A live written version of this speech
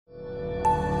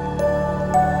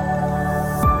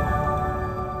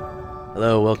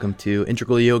Hello, welcome to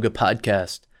Integral Yoga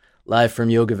Podcast, live from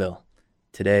Yogaville.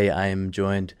 Today I am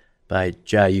joined by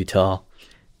Jai Uttal.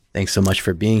 Thanks so much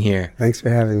for being here. Thanks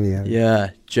for having me, Evan. Yeah,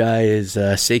 Jai is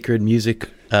a sacred music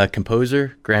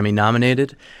composer, Grammy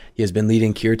nominated. He has been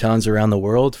leading kirtans around the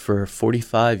world for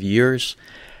 45 years,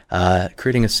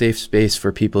 creating a safe space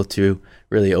for people to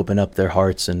really open up their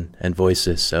hearts and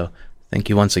voices. So thank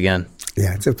you once again.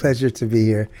 Yeah, it's a pleasure to be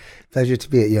here. Pleasure to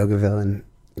be at Yogaville, and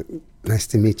nice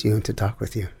to meet you and to talk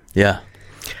with you. Yeah.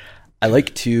 I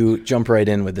like to jump right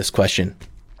in with this question.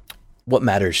 What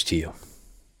matters to you?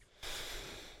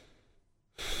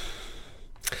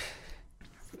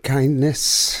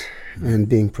 Kindness and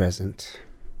being present.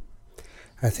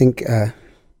 I think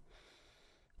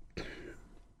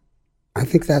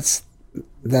that's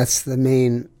the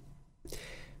main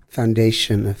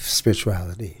foundation of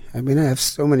spirituality. I mean, I have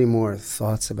so many more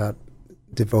thoughts about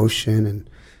devotion and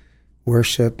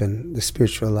worship and the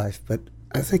spiritual life, but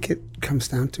I think it comes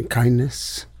down to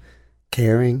kindness,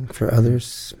 caring for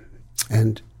others,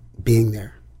 and being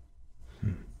there.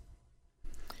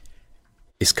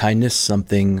 Is kindness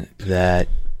something that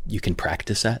you can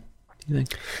practice at, do you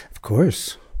think? Of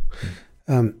course.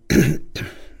 One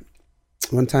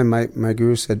time my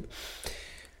guru said,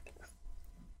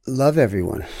 love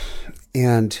everyone.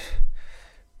 And,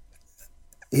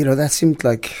 that seemed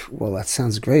like, well, that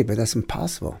sounds great, but that's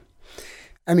impossible.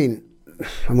 I mean,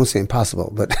 I won't say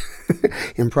impossible, but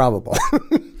improbable.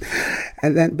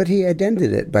 But he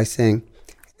ended it by saying,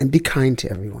 and be kind to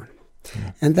everyone.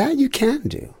 Yeah. And that you can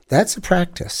do. That's a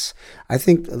practice. I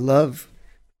think love,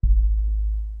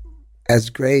 as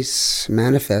grace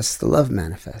manifests, the love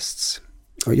manifests,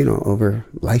 or, over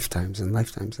lifetimes and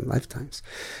lifetimes and lifetimes.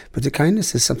 But the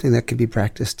kindness is something that can be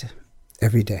practiced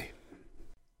every day.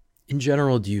 In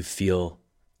general, do you feel,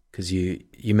 because you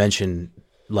mentioned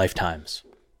lifetimes,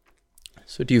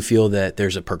 so do you feel that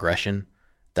there's a progression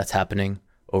that's happening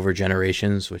over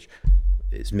generations, which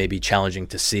is maybe challenging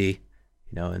to see,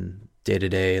 in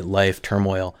day-to-day life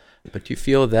turmoil, but do you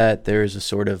feel that there's a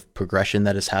sort of progression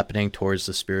that is happening towards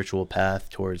the spiritual path,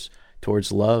 towards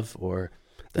love, or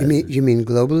you mean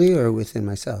globally or within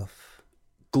myself?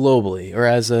 Globally, or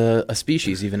as a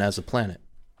species, even as a planet?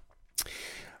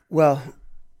 Well,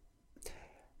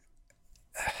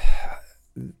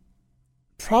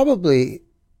 probably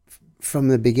from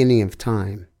the beginning of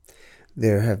time,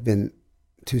 there have been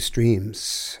two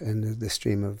streams, and the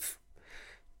stream of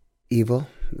evil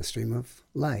and the stream of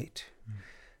light.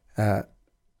 And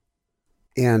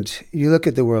you look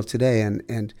at the world today,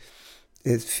 and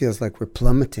it feels like we're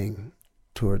plummeting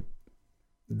toward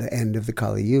the end of the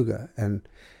Kali Yuga, and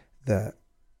the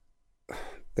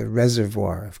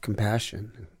reservoir of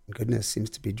compassion and goodness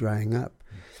seems to be drying up.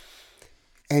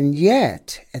 And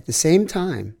yet, at the same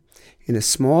time, in a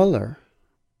smaller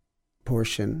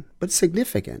portion, but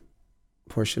significant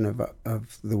portion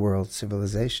of the world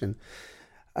civilization,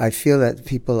 I feel that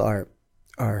people are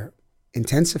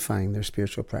intensifying their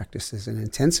spiritual practices and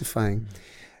intensifying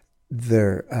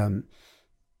their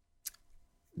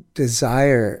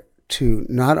desire to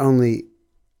not only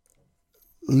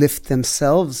lift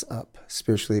themselves up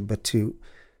spiritually, but to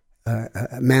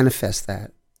manifest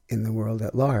that in the world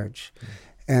at large.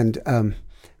 And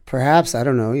perhaps, I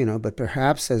don't know, but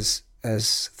perhaps as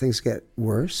things get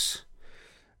worse,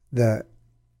 the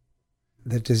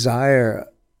desire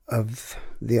of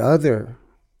the other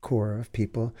core of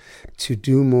people to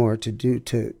do more, to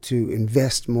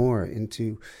invest more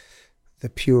into the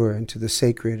pure, into the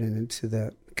sacred, and into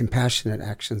the compassionate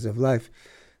actions of life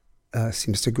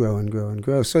seems to grow and grow and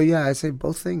grow. So yeah, I'd say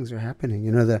both things are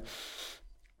happening.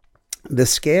 The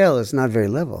scale is not very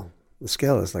level. The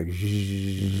scale is like,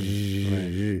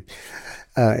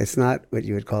 it's not what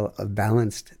you would call a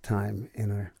balanced time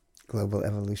in our global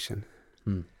evolution.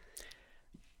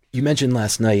 You mentioned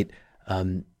last night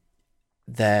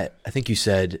that I think you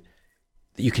said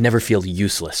that you can never feel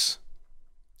useless.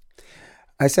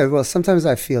 I said, well, sometimes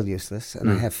I feel useless, and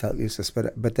I have felt useless,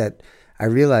 but that I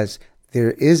realize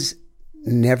there is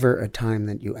never a time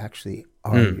that you actually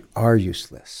are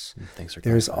useless.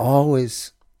 There's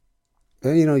always,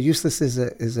 useless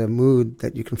is a mood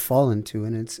that you can fall into,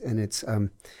 and it's it's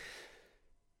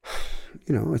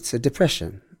a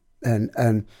depression,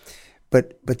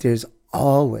 but there's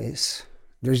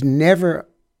never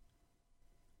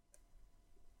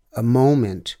a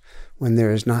moment when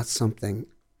there is not something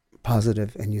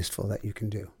positive and useful that you can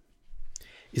do.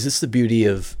 Is this the beauty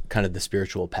of kind of the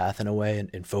spiritual path in a way,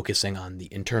 and focusing on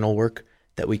the internal work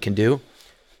that we can do?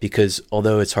 Because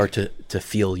although it's hard to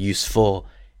feel useful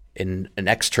in an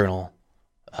external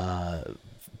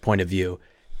point of view,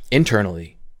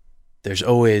 internally, there's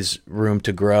always room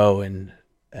to grow and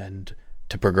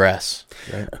to progress,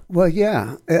 right? Well,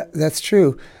 yeah, that's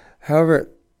true. However,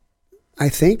 I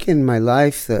think in my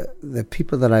life, the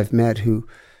people that I've met who,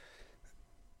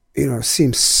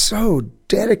 seem so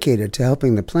dedicated to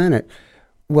helping the planet,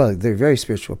 well, they're very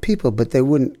spiritual people, but they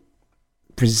wouldn't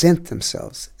present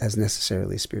themselves as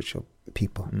necessarily spiritual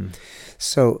people.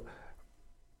 So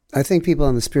I think people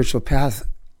on the spiritual path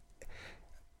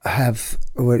have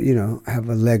have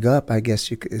a leg up, I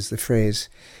guess is the phrase,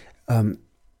 on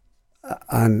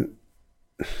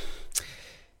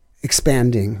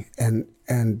expanding and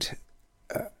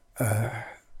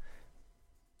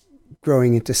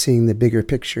growing into seeing the bigger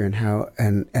picture and how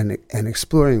and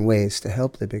exploring ways to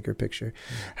help the bigger picture.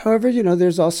 However,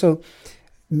 there's also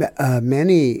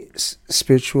many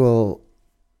spiritual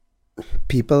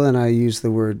people, and I use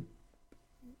the word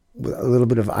with a little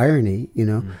bit of irony,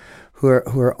 who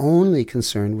are only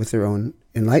concerned with their own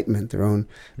enlightenment, their own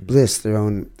bliss, their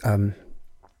own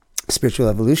spiritual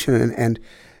evolution, and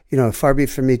far be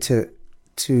it for me to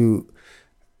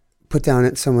put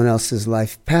down someone else's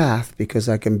life path because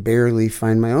I can barely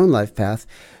find my own life path.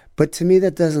 But to me,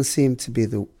 that doesn't seem to be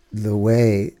the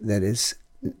way that is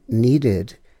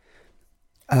needed.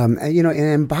 And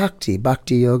in bhakti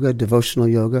yoga, devotional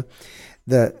yoga,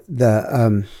 the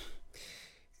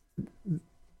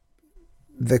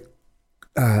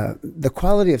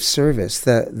quality of service,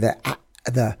 what's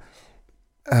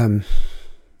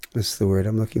the word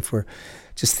I'm looking for?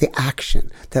 Just the action.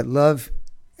 That love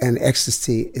and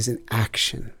ecstasy is an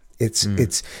action. It's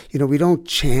we don't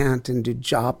chant and do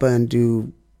japa and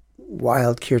do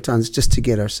wild kirtans just to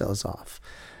get ourselves off.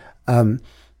 Well,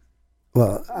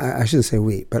 I shouldn't say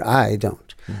we, but I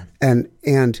don't.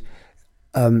 And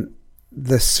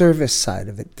the service side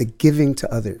of it, the giving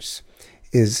to others,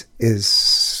 is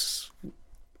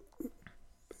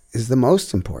the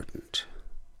most important,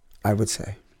 I would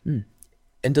say.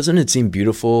 And doesn't it seem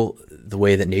beautiful the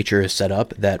way that nature is set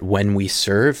up, that when we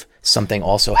serve, something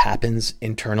also happens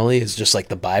internally? It's just like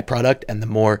the byproduct, and the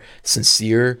more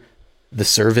sincere the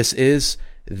service is,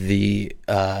 the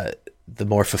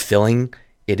more fulfilling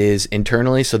it is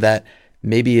internally. So that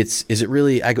maybe is it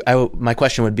really, my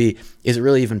question would be, is it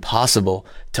really even possible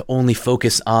to only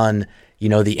focus on,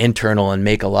 the internal and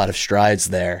make a lot of strides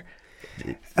there?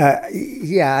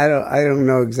 Yeah, I don't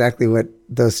know exactly what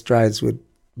those strides would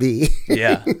be.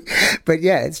 Yeah. But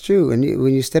yeah, it's true.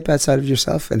 When you step outside of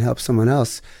yourself and help someone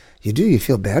else, you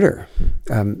feel better.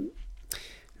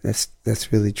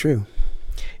 That's really true.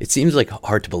 It seems like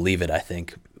hard to believe it, I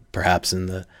think, perhaps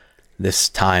in this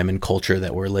time and culture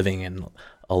that we're living in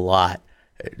a lot.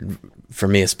 For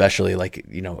me especially, I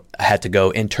had to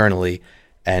go internally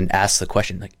and ask the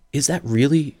question, is that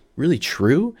really, really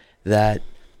true that,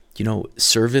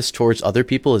 service towards other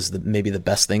people is maybe the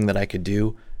best thing that I could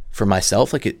do for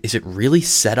myself? Is it really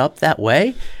set up that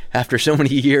way after so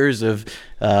many years of,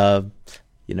 I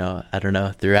don't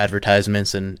know, through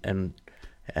advertisements and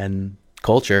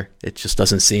culture? It just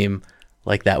doesn't seem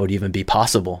like that would even be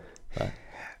possible. But.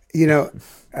 Let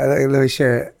me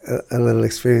share a little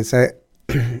experience.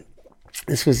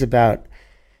 This was about,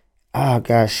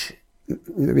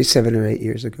 maybe 7 or 8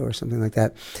 years ago or something like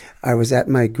that. I was at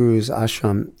my guru's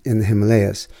ashram in the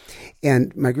Himalayas,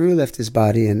 and my guru left his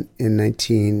body in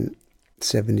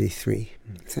 1973,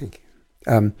 I think.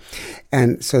 And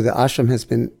so the ashram has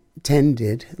been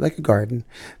tended like a garden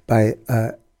by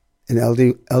an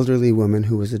elderly woman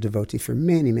who was a devotee for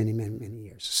many, many, many, many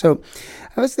years. So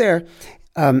I was there,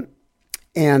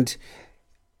 and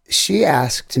she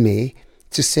asked me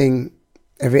to sing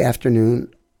every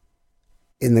afternoon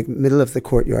in the middle of the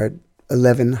courtyard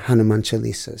 11 Hanuman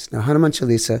Chalisas. Now, Hanuman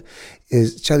Chalisa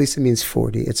means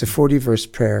 40. It's a 40-verse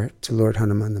prayer to Lord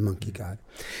Hanuman, the monkey god.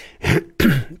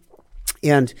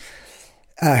 And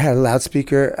I had a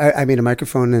loudspeaker, a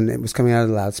microphone, and it was coming out of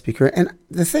the loudspeaker. And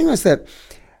the thing was that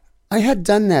I had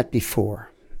done that before,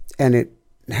 and it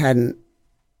had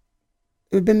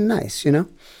been nice,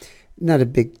 Not a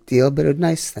big deal, but a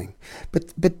nice thing.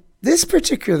 But this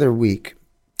particular week,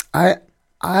 I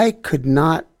could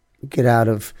not get out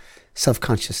of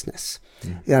self-consciousness.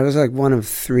 I was like one of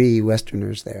 3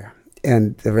 Westerners there,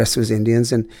 and the rest was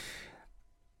Indians. And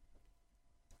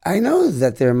I know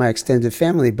that they're my extended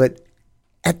family, but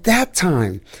at that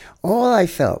time, all I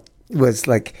felt was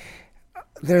like,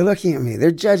 they're looking at me,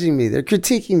 they're judging me, they're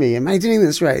critiquing me. Am I doing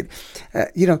this right?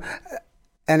 And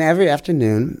every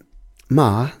afternoon,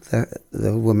 Ma,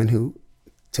 the woman who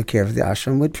took care of the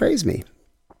ashram, would praise me.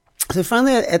 So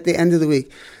finally, at the end of the week,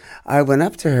 I went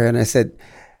up to her and I said,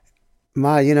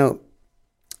 Ma,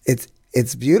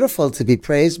 it's beautiful to be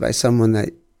praised by someone that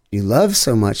you love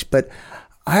so much, but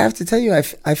I have to tell you,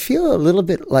 I feel a little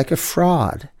bit like a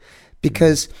fraud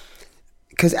because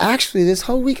actually this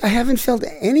whole week I haven't felt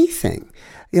anything.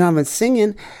 I've been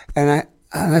singing and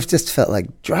I've just felt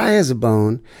like dry as a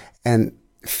bone and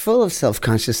full of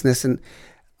self-consciousness, and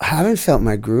I haven't felt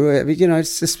my guru. I mean,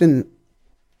 it's just been,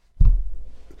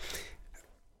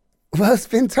 well, it's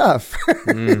been tough.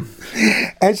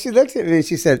 And she looked at me and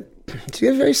she said, she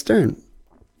was very stern.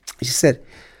 She said,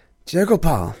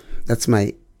 Jayagopal, that's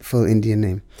my full Indian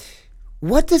name,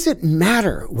 what does it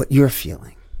matter what you're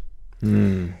feeling?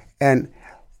 And,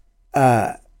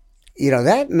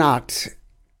 that knocked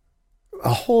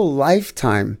a whole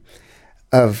lifetime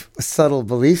of subtle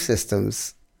belief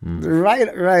systems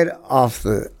right off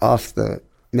the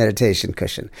meditation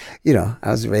cushion. I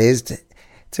was raised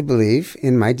to believe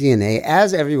in my DNA,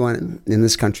 as everyone in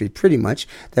this country pretty much,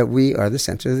 that we are the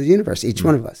center of the universe, each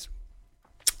one of us.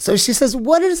 So she says,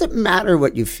 what does it matter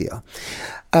what you feel?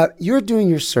 You're doing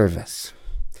your service.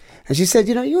 And she said,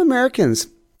 you Americans,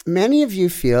 many of you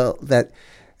feel that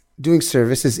doing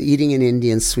service is eating an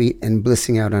Indian sweet and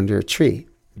blissing out under a tree,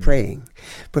 praying.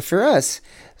 But for us,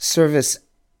 service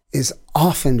is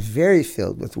often very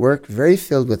filled with work, very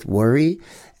filled with worry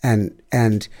and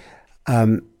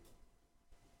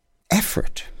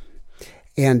effort.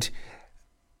 And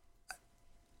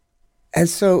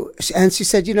she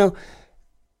said,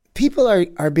 people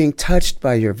are being touched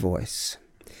by your voice.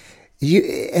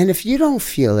 And if you don't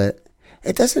feel it,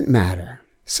 it doesn't matter.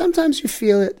 Sometimes you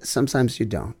feel it, sometimes you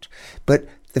don't. But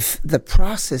the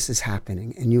process is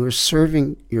happening, and you are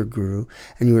serving your guru,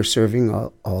 and you are serving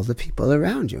all the people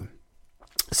around you.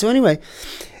 So anyway,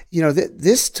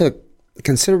 this took a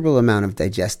considerable amount of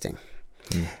digesting,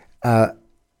 because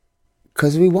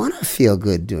we want to feel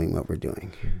good doing what we're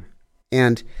doing.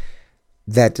 And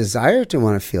that desire to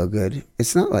want to feel good,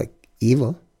 it's not like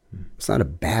evil. It's not a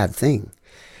bad thing.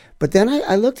 But then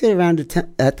I looked around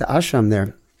at the ashram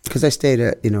there, because I stayed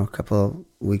a couple of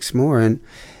weeks more, and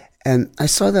I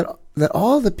saw that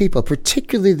all the people,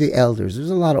 particularly the elders,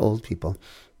 there's a lot of old people,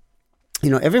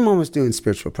 everyone was doing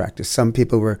spiritual practice. Some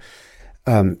people were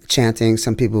chanting,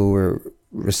 some people were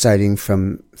reciting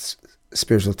from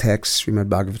spiritual texts, Srimad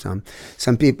Bhagavatam.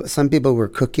 Some people were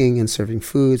cooking and serving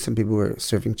food. Some people were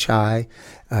serving chai.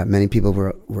 Many people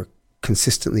were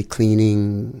consistently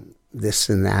cleaning this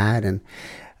and that, and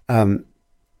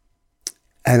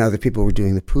other people were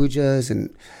doing the pujas,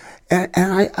 and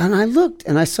I looked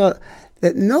and I saw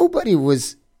that nobody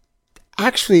was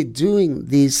actually doing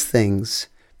these things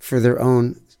for their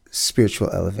own spiritual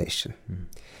elevation.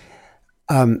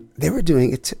 They were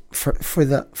doing it for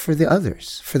the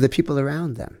others, for the people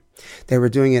around them. They were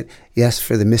doing it, yes,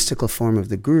 for the mystical form of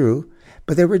the guru,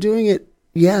 but they were doing it,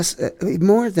 yes,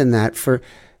 more than that,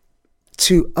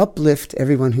 to uplift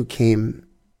everyone who came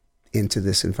into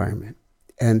this environment.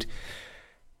 And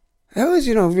that was,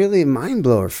 really a mind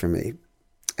blower for me.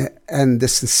 And the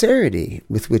sincerity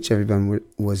with which everyone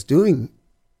was doing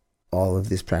all of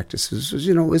these practices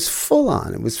was full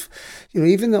on. It was,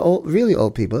 even the really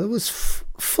old people, it was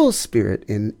full spirit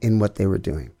in what they were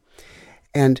doing.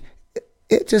 And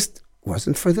it just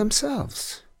wasn't for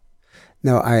themselves.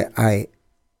 Now, I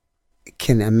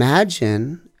can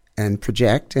imagine and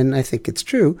project, and I think it's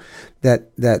true,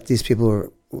 that these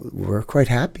people were quite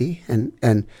happy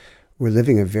and were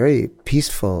living a very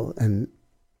peaceful and,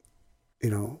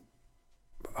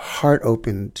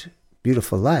 heart-opened,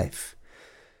 beautiful life.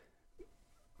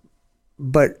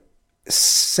 But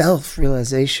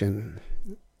self-realization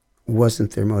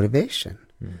wasn't their motivation.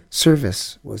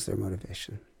 Service was their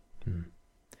motivation.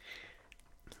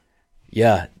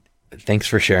 Yeah, thanks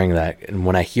for sharing that. And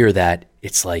when I hear that,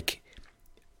 it's like,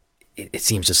 it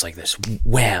seems just like this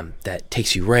wham that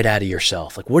takes you right out of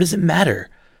yourself. Like, what does it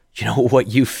matter? What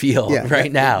you feel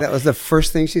right now. That was the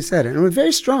first thing she said. And it was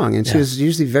very strong. And she was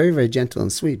usually very, very gentle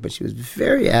and sweet, but she was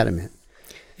very adamant.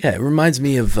 Yeah, it reminds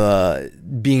me of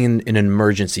being in an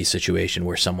emergency situation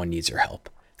where someone needs your help.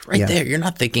 Right there, you're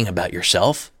not thinking about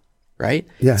yourself, right?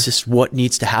 Yeah. It's just what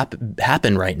needs to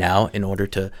happen right now in order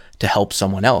to help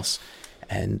someone else.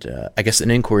 And I guess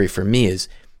an inquiry for me is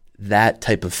that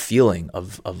type of feeling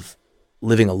of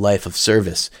living a life of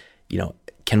service.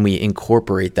 Can we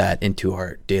incorporate that into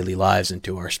our daily lives,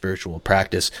 into our spiritual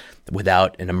practice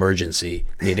without an emergency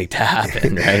needing to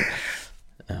happen, right?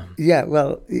 Yeah,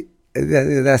 well,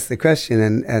 that's the question.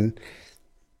 And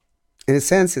in a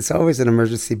sense, it's always an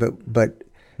emergency, but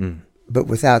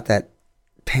without that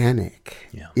panic,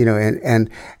 and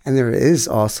there is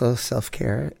also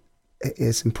self-care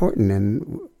is important.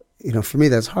 And, for me,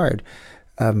 that's hard.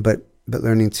 But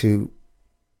learning to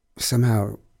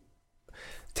somehow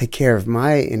take care of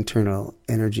my internal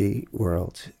energy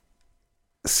world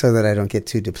so that I don't get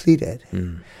too depleted.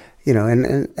 You know,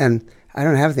 and I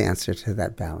don't have the answer to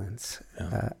that balance,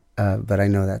 but I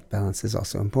know that balance is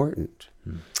also important.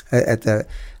 I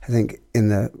think in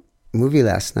the movie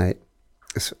last night,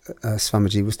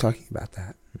 Swamiji was talking about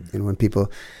that. And when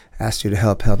people ask you to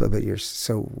help, but you're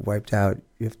so wiped out,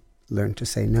 you have to learn to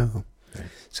say no. Right.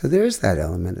 So there is that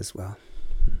element as well.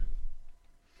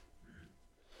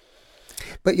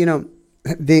 But, you know,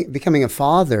 becoming a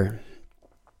father,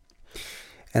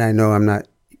 and I know I'm not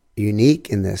unique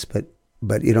in this, but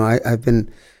you know, I've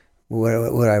been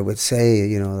what I would say,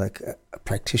 you know, like a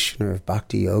practitioner of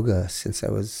bhakti yoga since I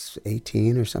was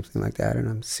 18 or something like that, and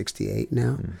I'm 68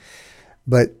 now.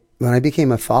 But when I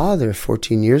became a father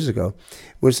 14 years ago,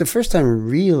 was the first time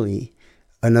really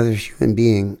another human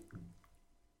being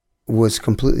was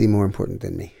completely more important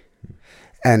than me.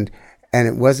 And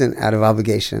it wasn't out of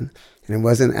obligation, and it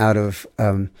wasn't out of,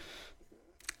 you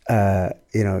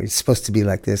know, it's supposed to be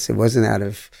like this. It wasn't out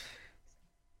of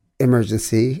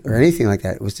emergency or anything like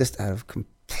that. It was just out of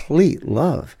complete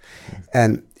love.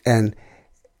 And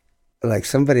like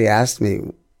somebody asked me,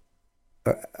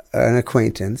 an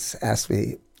acquaintance asked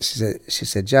me, she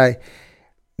said, Jai,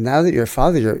 now that you're a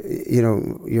father, you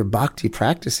know, your bhakti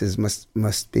practices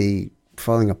must be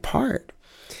falling apart.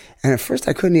 And at first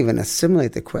I couldn't even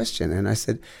assimilate the question. And I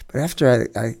said, but after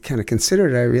I kind of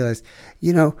considered it, I realized,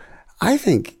 you know, I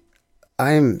think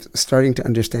I'm starting to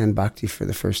understand bhakti for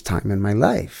the first time in my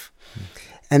life.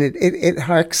 And it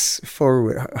harkens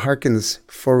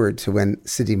forward to when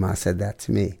Siddhi Ma said that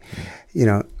to me. You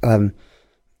know,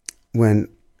 when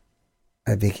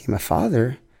I became a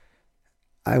father,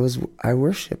 I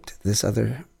worshipped this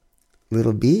other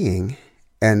little being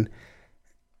and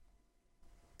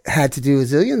had to do a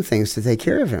zillion things to take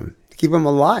care of him, to keep him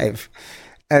alive.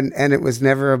 And it was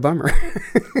never a bummer.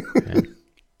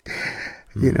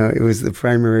 You know, it was the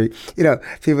primary, you know,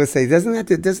 people say,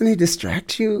 doesn't he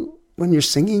distract you when you're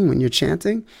singing, when you're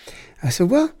chanting? I said,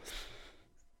 well,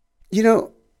 you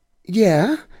know,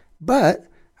 yeah, but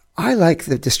I like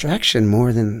the distraction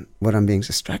more than what I'm being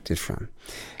distracted from.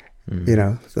 You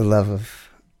know, the love of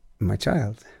my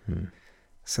child.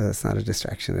 So it's not a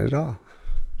distraction at all.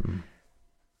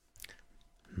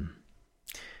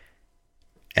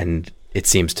 And it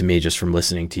seems to me, just from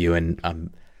listening to you, and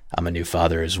I'm a new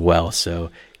father as well,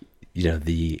 so you know,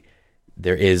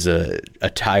 there is a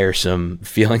tiresome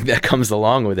feeling that comes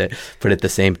along with it, but at the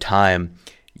same time,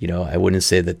 you know, I wouldn't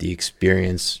say that the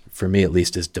experience, for me at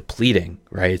least, is depleting,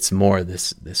 right? It's more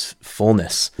this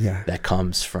fullness that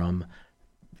comes from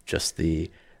just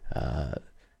the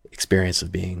experience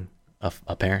of being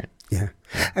a parent. Yeah.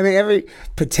 I mean, every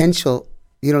potential,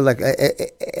 you know, like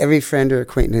every friend or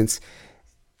acquaintance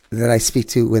that I speak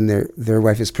to when their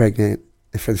wife is pregnant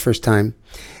for the first time,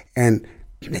 and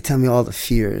they tell me all the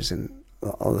fears and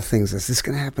all the things. Is this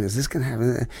going to happen? Is this going to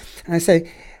happen? And I say,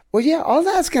 well, yeah, all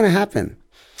that's going to happen.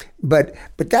 But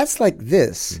that's like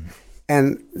this.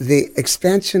 And the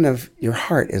expansion of your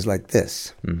heart is like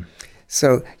this.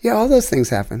 So yeah, all those things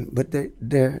happen, but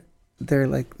they're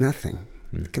like nothing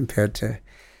compared to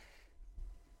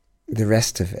the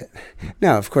rest of it.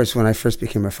 Now, of course, when I first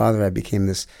became a father, I became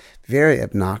this very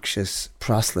obnoxious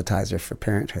proselytizer for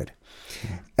parenthood.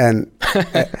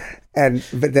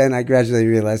 But then I gradually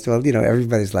realized, well, you know,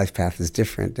 everybody's life path is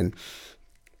different,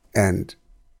 and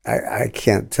I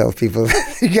can't tell people,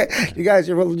 you guys,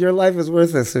 your life is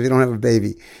worthless if you don't have a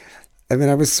baby. I mean,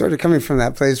 I was sort of coming from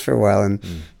that place for a while, and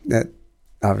that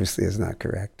obviously is not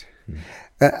correct.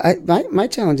 My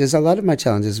challenges, a lot of my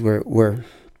challenges were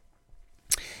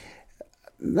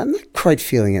I'm not quite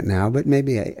feeling it now, but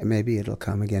maybe it'll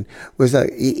come again. Was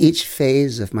each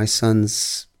phase of my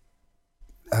son's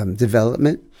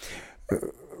development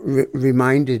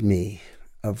reminded me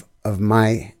of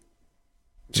my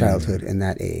childhood in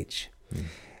that age,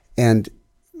 and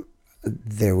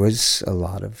there was a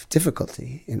lot of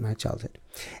difficulty in my childhood,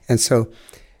 and so,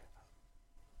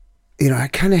 you know, I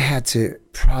kind of had to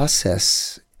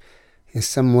process in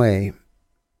some way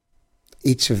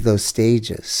each of those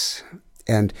stages.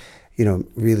 And, you know,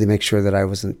 really make sure that I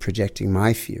wasn't projecting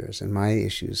my fears and my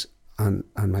issues on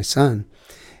my son.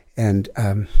 And,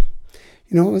 you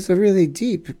know, it was a really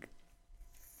deep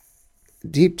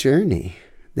journey.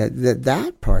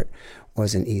 That part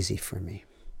wasn't easy for me.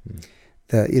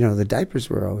 The diapers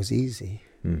were always easy.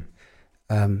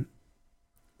 The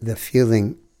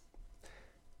feeling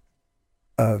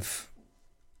of,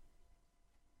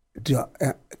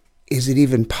 is it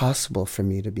even possible for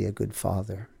me to be a good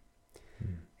father?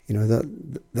 You know,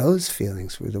 those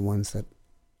feelings were the ones that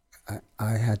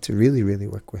I had to really, really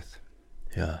work with.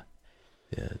 Yeah.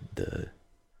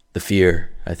 The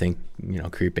fear, I think, you know,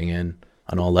 creeping in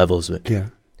on all levels. But Yeah.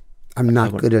 I'm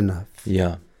not good enough.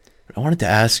 yeah. I wanted to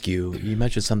ask you, you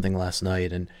mentioned something last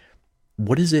night, and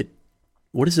what is it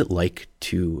like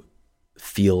to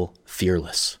feel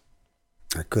fearless?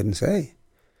 I couldn't say.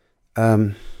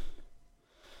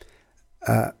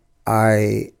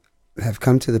 I have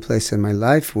come to the place in my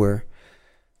life where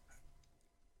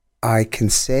I can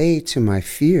say to my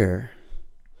fear,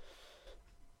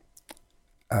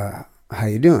 how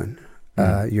you doing?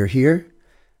 You're here.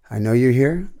 I know you're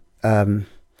here.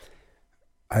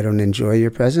 I don't enjoy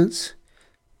your presence,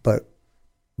 but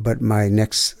my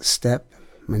next step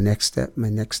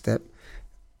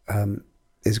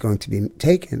is going to be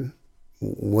taken,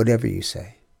 whatever you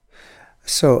say.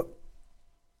 So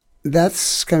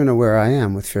that's kind of where I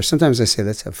am with fear. Sometimes I say,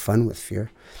 let's have fun with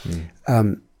fear.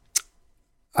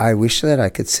 I wish that I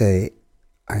could say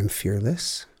I'm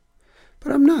fearless,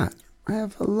 but I'm not. I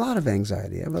have a lot of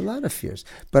anxiety. I have a lot of fears,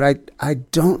 but I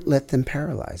don't let them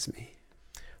paralyze me.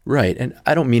 Right. And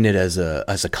I don't mean it as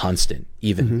a constant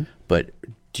even, but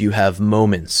do you have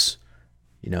moments,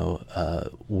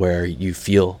 where you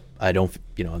feel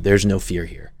there's no fear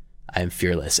here. I'm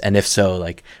fearless. And if so,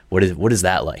 like, what is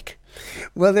that like?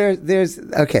 Well, there's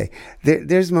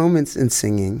moments in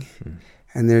singing,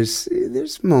 and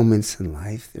there's moments in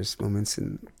life. There's moments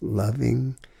in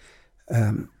loving,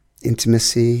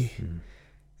 intimacy.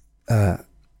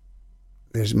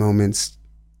 There's moments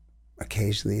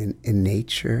occasionally in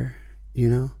nature,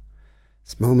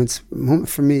 It's moments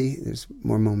for me. There's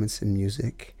more moments in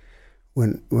music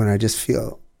when I just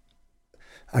feel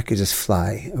I could just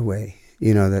fly away.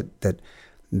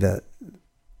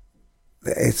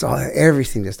 It's all,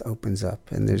 everything just opens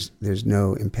up, and there's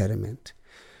no impediment.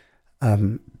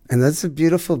 And that's a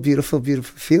beautiful, beautiful,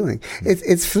 beautiful feeling.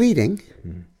 It's fleeting,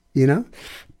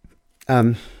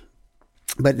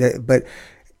 but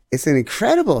it's an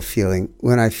incredible feeling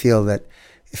when I feel that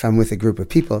if I'm with a group of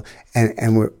people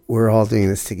and we're all doing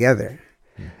this together,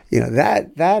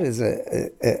 that is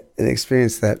an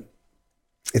experience that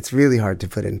it's really hard to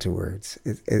put into words.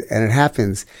 And it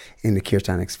happens in the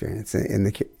kirtan experience,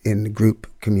 in the group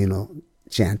communal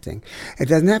chanting. It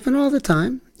doesn't happen all the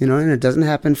time, and it doesn't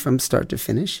happen from start to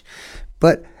finish.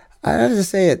 But I have to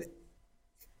say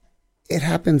it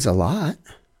happens a lot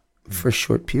for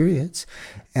short periods,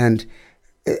 and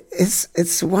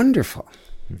it's wonderful.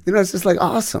 It's just like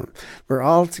awesome. We're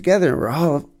all together. We're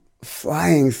all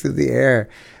flying through the air,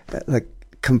 like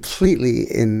completely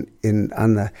on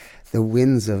the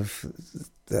winds of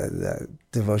the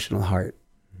devotional heart.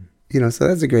 So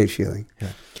that's a great feeling.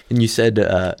 Yeah. And you said,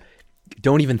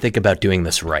 don't even think about doing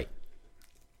this right.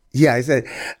 Yeah, I said,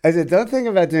 don't think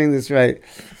about doing this right.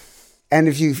 And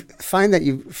if you find that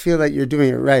you feel that you're doing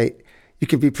it right, you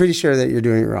can be pretty sure that you're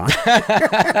doing it wrong.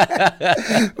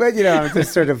 But I'm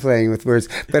just sort of playing with words.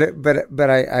 But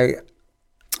I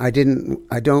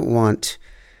don't want,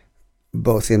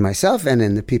 both in myself and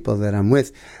in the people that I'm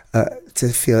with, to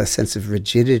feel a sense of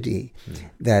rigidity,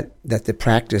 that the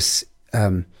practice,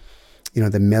 the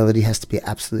melody has to be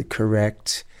absolutely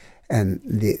correct, and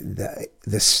the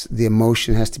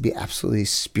emotion has to be absolutely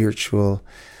spiritual,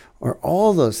 or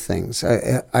all those things.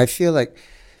 I feel like,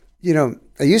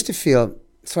 I used to feel,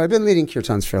 so I've been leading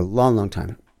kirtans for a long, long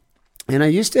time, and I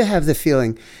used to have the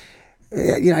feeling,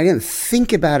 I didn't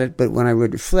think about it, but when I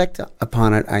would reflect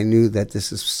upon it, I knew that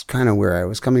this is kind of where I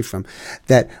was coming from,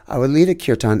 that I would lead a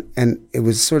kirtan, and it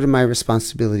was sort of my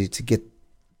responsibility to get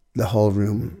the whole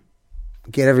room,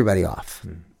 get everybody off,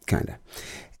 kind of.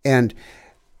 And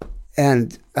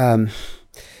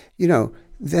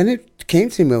then it came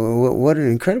to me, what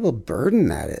an incredible burden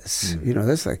that is.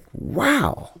 That's like,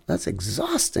 wow, that's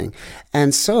exhausting.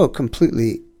 And so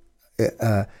completely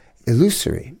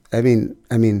illusory. I mean,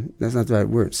 that's not the right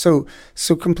word. So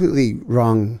completely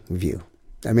wrong view.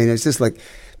 It's just like,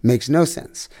 makes no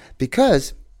sense.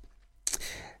 Because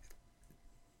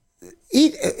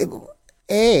each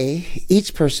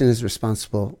person is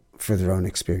responsible for their own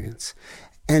experience.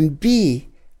 And B,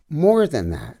 more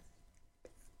than that,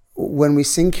 when we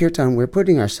sing kirtan, we're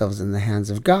putting ourselves in the hands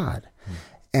of God.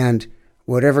 And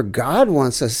whatever God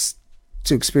wants us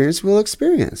to experience, we'll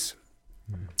experience.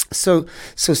 So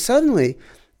suddenly,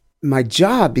 my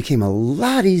job became a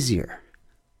lot easier.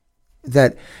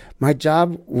 That my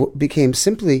job became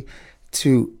simply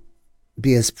to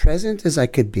be as present as I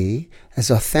could be, as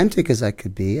authentic as I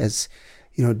could be, as,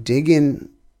 dig in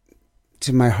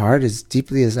to my heart as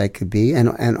deeply as I could be,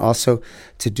 and also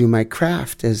to do my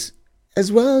craft as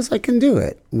well as I can do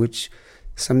it, which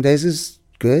some days is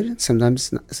good,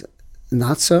 sometimes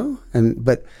not so,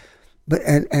 but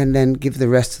then give the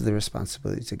rest of the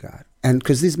responsibility to God. And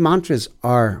because these mantras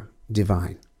are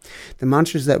divine. the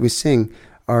mantras that we sing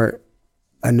are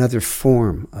another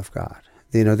form of God.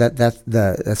 You know,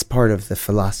 that's part of the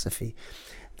philosophy.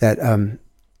 That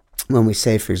when we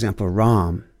say, for example,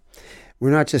 Ram, we're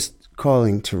not just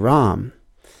calling to Ram.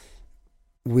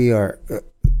 We are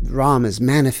Ram is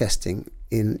manifesting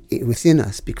within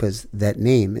us because that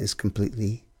name is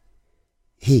completely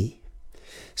He.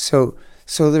 So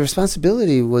the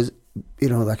responsibility was, you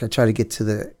know, like I try to get to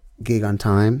the gig on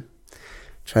time,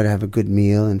 try to have a good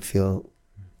meal and feel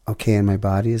okay in my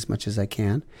body as much as I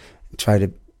can, try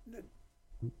to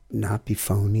not be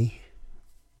phony,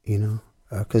 you know,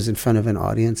 because in front of an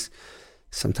audience,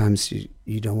 sometimes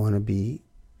you don't want to be,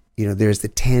 you know, there's the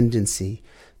tendency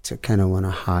to kind of want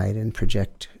to hide and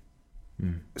project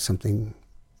something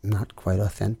not quite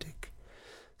authentic.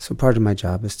 So part of my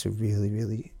job is to really,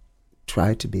 really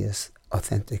try to be as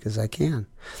authentic as I can.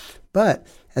 But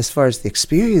as far as the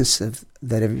experience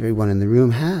that everyone in the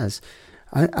room has,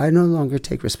 I no longer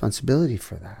take responsibility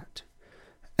for that.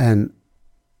 And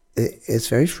it's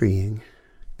very freeing,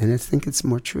 and I think it's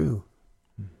more true.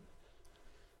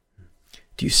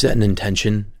 Do you set an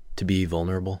intention to be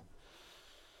vulnerable?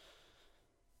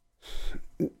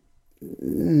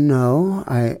 No,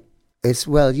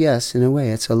 yes, in a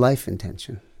way, it's a life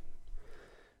intention.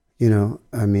 You know,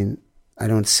 I mean, I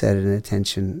don't set an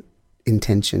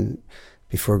intention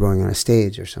before going on a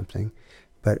stage or something,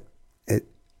 but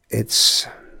it's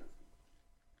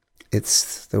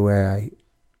the way I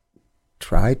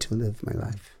try to live my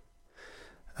life.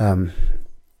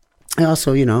 I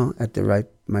also, you know, at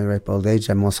my ripe old age,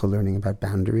 I'm also learning about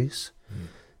boundaries.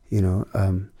 You know,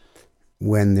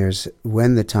 when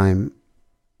the time,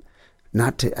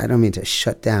 I don't mean to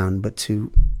shut down, but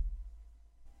to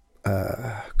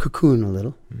cocoon a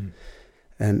little,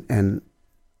 and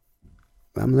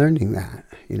I'm learning that,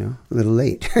 you know, a little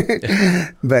late,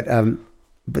 but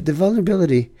the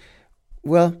vulnerability,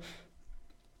 well,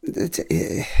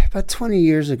 about 20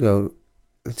 years ago,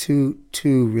 two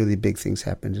really big things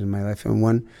happened in my life, and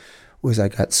one was I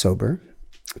got sober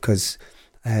because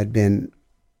I had been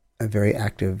a very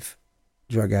active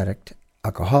drug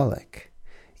alcoholic,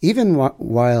 even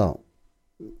while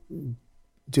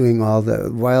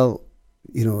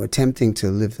you know, attempting to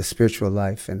live the spiritual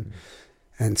life and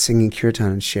singing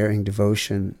kirtan and sharing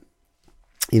devotion.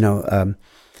 You know,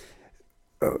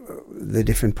 the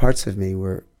different parts of me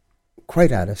were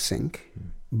quite out of sync.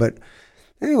 But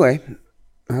anyway,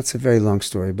 that's a very long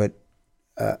story, but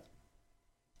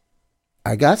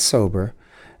I got sober,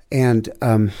 and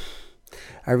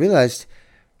I realized,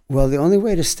 well, the only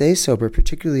way to stay sober,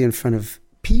 particularly in front of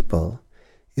people,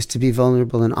 is to be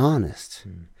vulnerable and honest.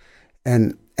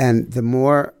 And the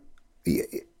more,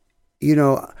 you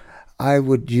know, I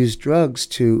would use drugs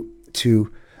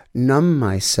to numb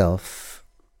myself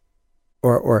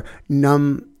or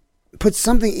put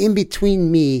something in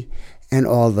between me and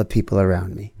all the people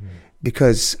around me,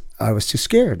 because I was too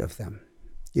scared of them,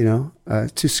 you know,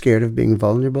 too scared of being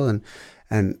vulnerable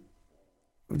and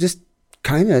just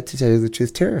kind of, to tell you the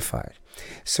truth, terrified.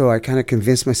 So I kind of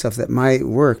convinced myself that my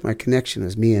connection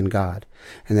was me and God,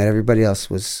 and that everybody else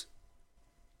was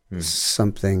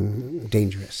something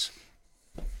dangerous.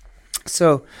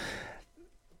 So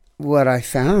what I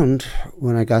found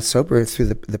when I got sober, through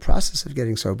the process of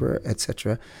getting sober,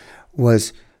 etc.,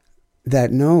 was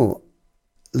that no,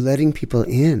 letting people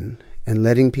in and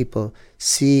letting people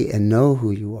see and know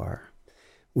who you are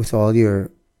with all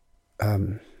your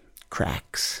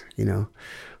cracks, you know,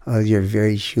 all your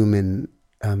very human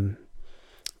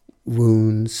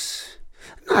wounds.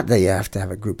 Not that you have to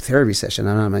have a group therapy session,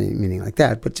 I'm not meaning like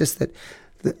that, but just that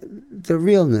the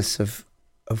realness of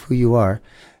who you are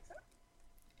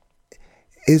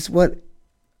is what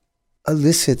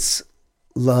elicits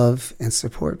love and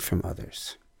support from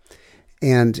others.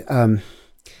 And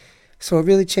so it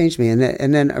really changed me. And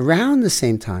then around the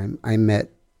same time, I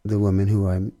met the woman who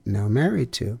I'm now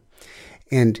married to.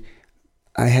 And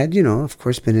I had, you know, of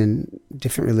course, been in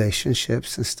different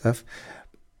relationships and stuff,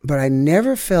 but I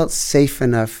never felt safe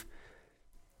enough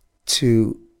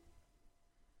to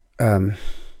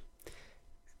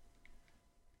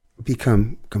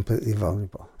become completely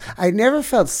vulnerable. I never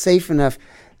felt safe enough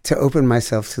to open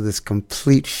myself to this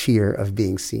complete fear of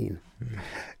being seen.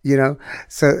 You know?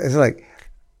 So it's like,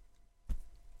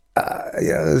 you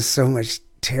know, there's so much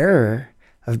terror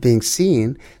of being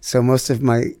seen. So most of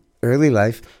my early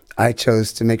life, I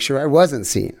chose to make sure I wasn't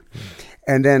seen.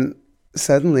 And then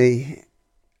suddenly,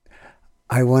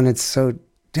 I wanted so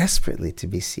desperately to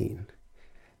be seen.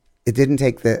 It didn't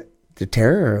take the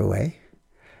terror away,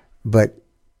 but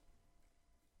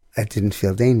it didn't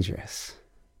feel dangerous.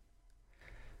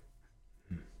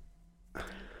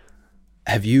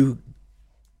 Have you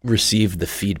received the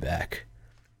feedback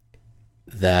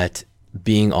that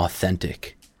being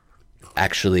authentic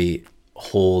actually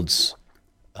holds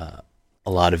a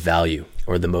lot of value,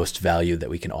 or the most value that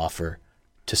we can offer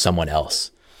to someone else.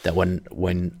 That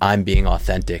when I'm being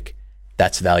authentic,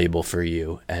 that's valuable for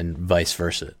you, and vice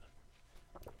versa.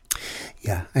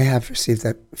 Yeah, I have received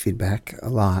that feedback a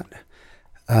lot.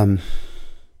 And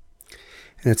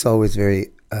it's always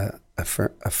very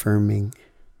affirming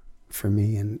for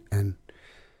me.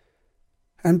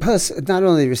 And plus, not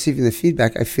only receiving the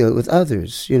feedback, I feel it with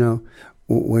others. You know,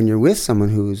 when you're with someone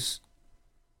who's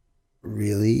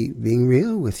really being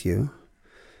real with you,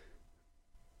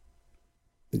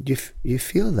 you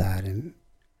feel that, and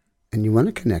you want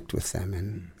to connect with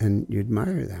them, and you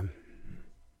admire them.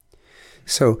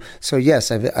 So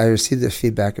yes, I received the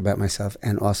feedback about myself,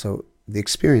 and also I've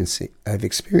experienced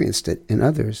it in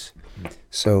others.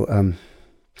 So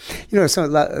so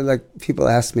like people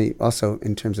ask me also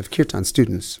in terms of kirtan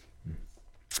students.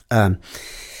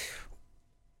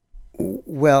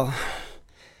 Well,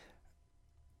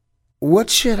 what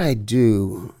should I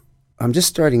do? I'm just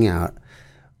starting out.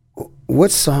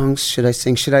 What songs should I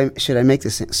sing? Should I make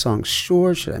the songs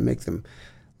short? Should I make them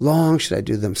long? Should I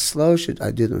do them slow? Should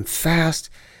I do them fast?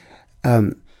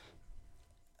 Are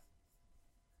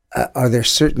there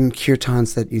certain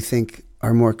kirtans that you think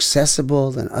are more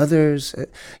accessible than others?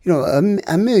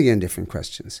 A million different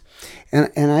questions.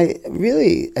 And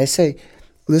I say,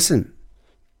 listen,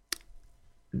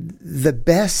 the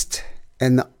best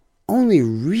and the only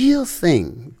real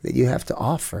thing that you have to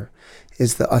offer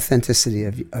is the authenticity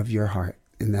of your heart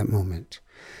in that moment.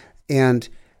 And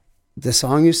the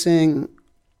song you sing,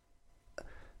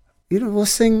 we'll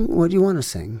sing what you want to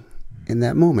sing in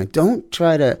that moment. Don't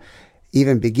try to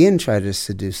try to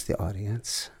seduce the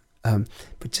audience,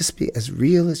 but just be as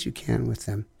real as you can with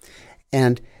them.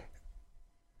 And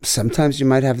sometimes you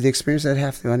might have the experience that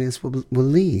half the audience will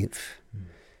leave.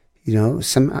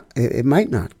 It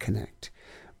might not connect.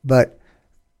 But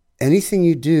anything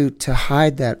you do to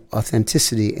hide that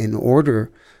authenticity in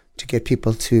order to get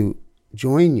people to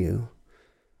join you,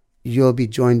 you'll be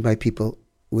joined by people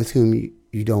with whom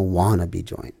you don't want to be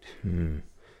joined.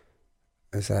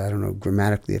 As I don't know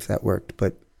grammatically if that worked,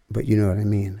 but you know what I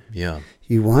mean. Yeah.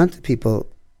 You want the people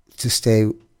to stay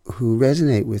who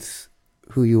resonate with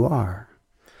who you are,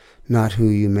 not who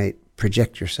you may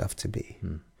project yourself to be.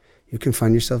 You can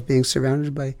find yourself being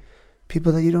surrounded by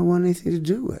people that you don't want anything to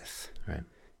do with. Right.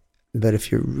 But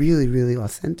if you're really, really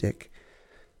authentic,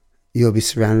 you'll be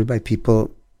surrounded by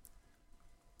people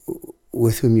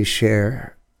with whom you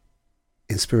share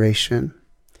inspiration,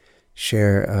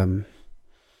 share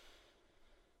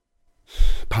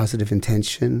positive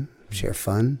intention, share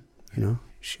fun,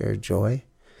 share joy.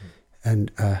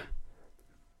 And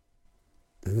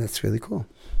that's really cool.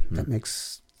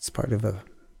 It's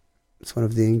one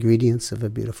of the ingredients of a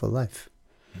beautiful life.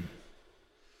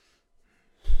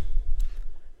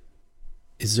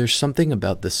 Is there something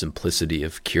about the simplicity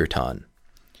of kirtan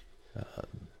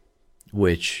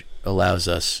which allows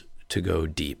us to go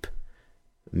deep?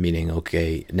 Meaning,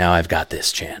 okay, now I've got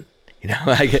this chant. We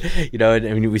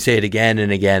say it again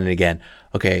and again and again.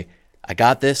 Okay, I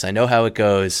got this. I know how it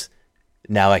goes.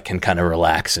 Now I can kind of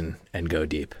relax and go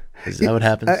deep. Is that what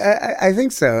happens? I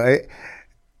think so.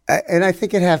 And I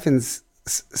think it happens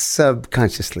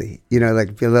subconsciously,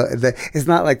 like below. It's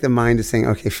not like the mind is saying,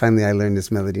 "Okay, finally, I learned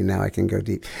this melody. Now I can go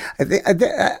deep." I think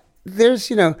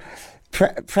there's,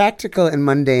 practical and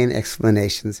mundane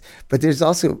explanations, but there's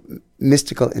also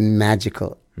mystical and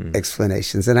magical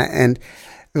explanations. And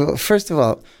well, first of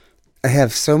all, I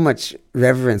have so much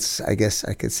reverence, I guess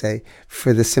I could say,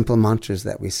 for the simple mantras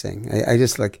that we sing.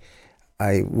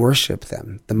 I worship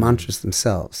them, the mantras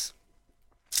themselves.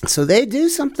 So they do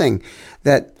something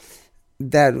that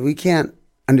we can't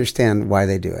understand why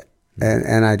they do it.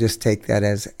 And I just take that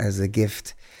as a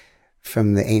gift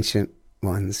from the ancient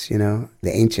ones, the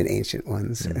ancient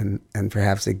ones, and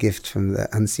perhaps a gift from the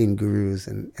unseen gurus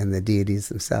and the deities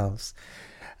themselves.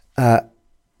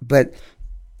 But,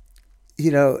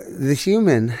 the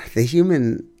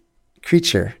human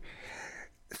creature,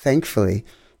 thankfully,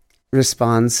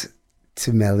 responds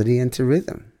to melody and to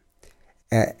rhythm.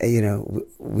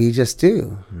 We just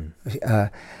do.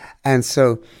 And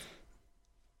so,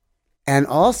 and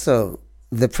also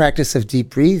the practice of deep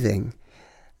breathing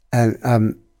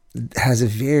has a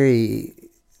very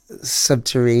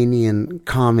subterranean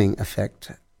calming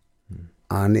effect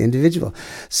on the individual.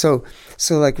 So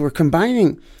like we're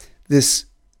combining this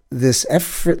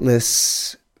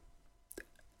effortless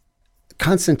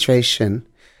concentration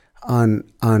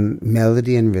on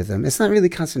melody and rhythm. It's not really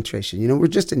concentration. We're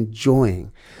just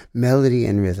enjoying melody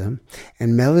and rhythm,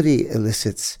 and melody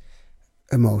elicits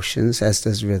emotions, as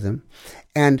does rhythm,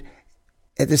 and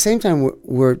at the same time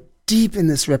we're deep in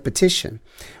this repetition,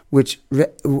 which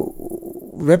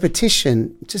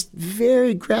repetition just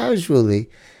very gradually,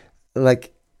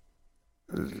 like,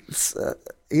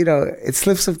 it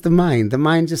slips off the mind. The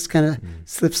mind just kind of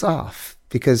slips off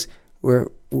because we're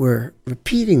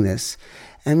repeating this,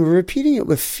 and we're repeating it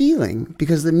with feeling,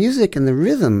 because the music and the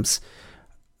rhythms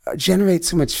generate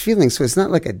so much feeling. So it's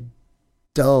not like a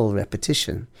dull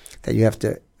repetition that you have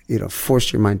to,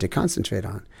 force your mind to concentrate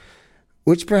on,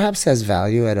 which perhaps has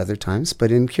value at other times.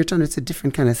 But in kirtan, it's a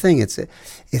different kind of thing. It's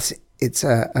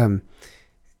a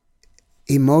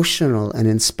emotional and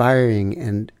inspiring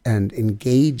and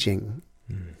engaging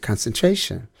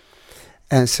concentration.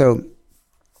 And so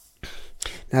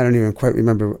I don't even quite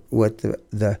remember what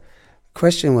the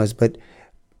question was, but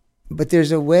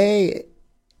there's a way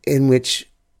in which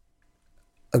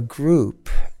a group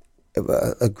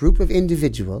of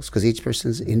individuals, because each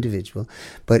person's individual,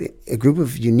 but a group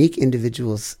of unique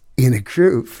individuals in a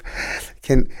group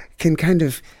can kind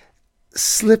of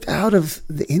slip out of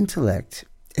the intellect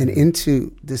and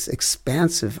into this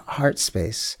expansive heart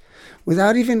space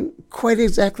without even quite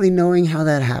exactly knowing how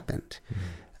that happened,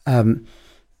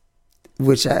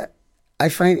 which I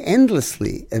find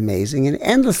endlessly amazing and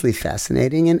endlessly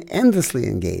fascinating and endlessly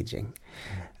engaging.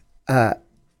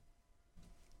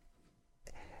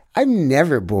 I'm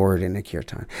never bored in a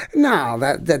kirtan. No,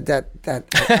 that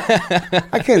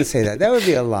I couldn't say that. That would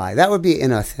be a lie. That would be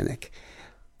inauthentic.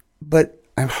 But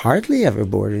I'm hardly ever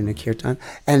bored in a kirtan.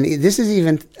 And this is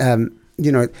even,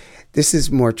 this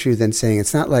is more true than saying,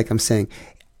 it's not like I'm saying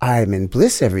I'm in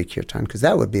bliss every kirtan, because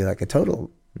that would be like a total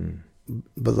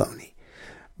baloney.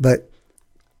 But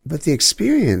the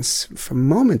experience from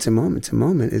moment to moment to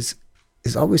moment is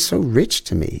always so rich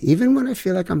to me, even when I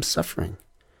feel like I'm suffering.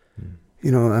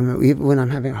 Even when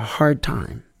I'm having a hard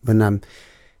time, when I'm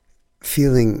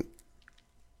feeling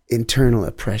internal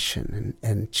oppression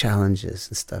and challenges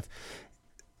and stuff,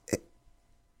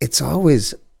 it's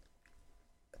always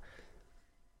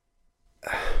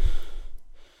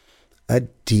a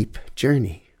deep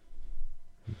journey.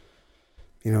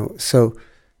 So,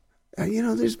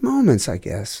 there's moments, I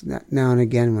guess, now and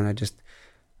again when I just,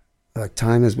 like,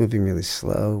 time is moving really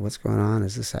slow. What's going on?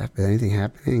 Is anything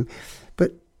happening?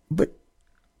 But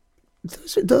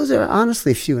those are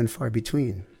honestly few and far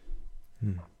between.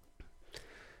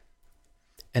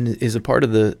 And is a part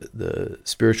of the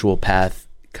spiritual path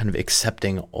kind of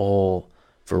accepting all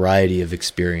variety of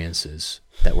experiences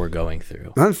that we're going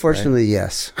through? Unfortunately,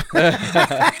 right? Yes.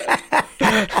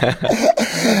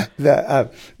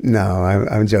 No,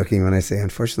 I'm joking when I say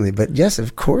unfortunately, but yes,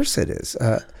 of course it is.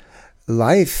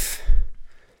 Life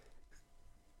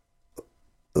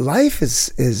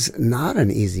is not an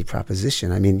easy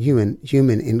proposition. I mean,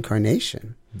 human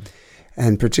incarnation,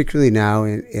 and particularly now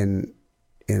in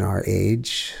our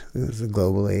age, the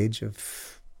global age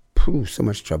of so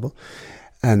much trouble,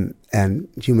 and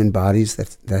human bodies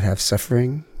that have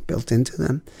suffering built into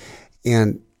them,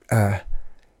 and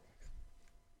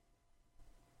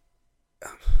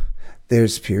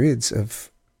there's periods of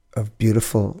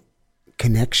beautiful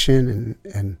connection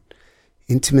and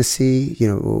intimacy,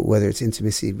 whether it's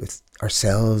intimacy with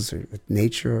ourselves or with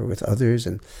nature or with others,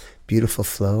 and beautiful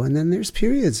flow. And then there's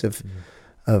periods of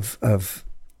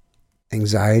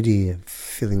anxiety, of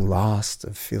feeling lost,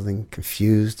 of feeling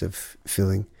confused, of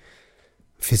feeling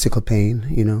physical pain.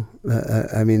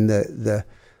 I mean, the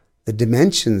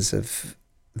dimensions of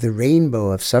the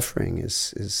rainbow of suffering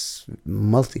is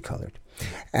multicolored,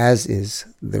 as is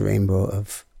the rainbow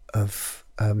of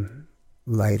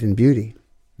light and beauty.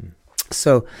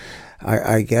 So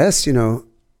I guess,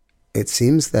 it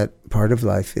seems that part of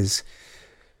life is,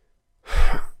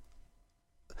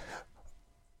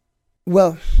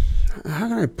 well, how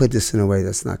can I put this in a way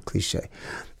that's not cliche?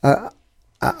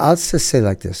 I'll just say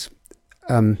like this.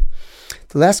 The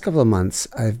last couple of months,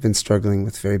 I've been struggling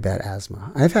with very bad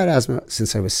asthma. I've had asthma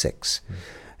since I was 6.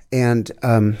 And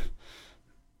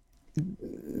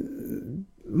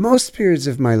most periods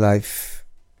of my life,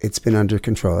 it's been under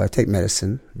control. I take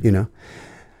medicine,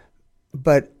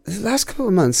 But the last couple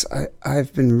of months,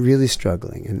 I've been really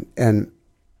struggling and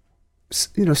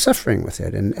suffering with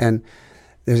it. And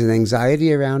there's an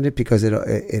anxiety around it because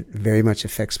it very much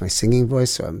affects my singing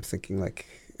voice. So I'm thinking, like,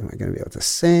 am I going to be able to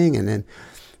sing? And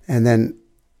then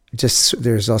just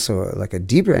there's also like a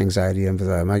deeper anxiety of,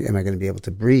 am I going to be able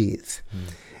to breathe?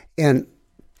 And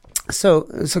so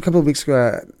a couple of weeks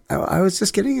ago, I was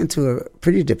just getting into a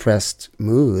pretty depressed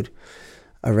mood.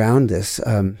 around this,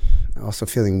 also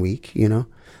feeling weak,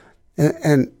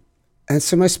 and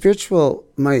so my spiritual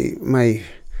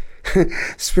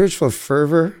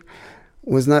fervor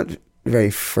was not very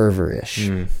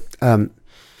fervorish.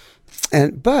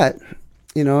 But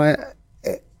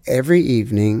every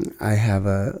evening I have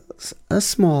a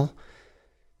small,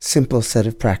 simple set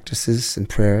of practices and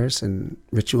prayers and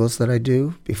rituals that I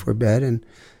do before bed,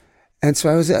 and so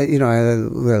I was, I had a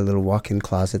little walk-in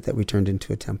closet that we turned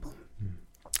into a temple.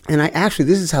 And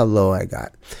this is how low I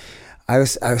got. I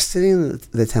was sitting in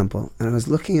the temple, and I was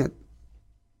looking at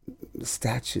the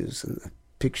statues and the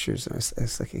pictures, and I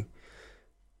was thinking,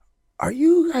 are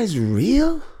you guys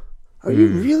real? Are you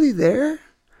really there?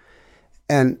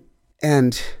 And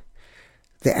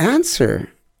the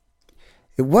answer,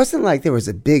 it wasn't like there was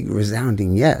a big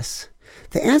resounding yes.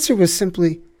 The answer was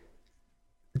simply,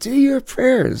 do your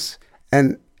prayers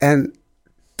and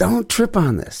don't trip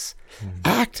on this.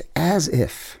 Act as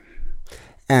if.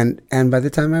 And by the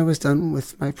time I was done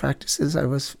with my practices, I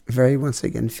was very once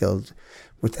again filled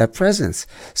with that presence.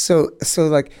 So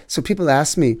people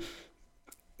ask me,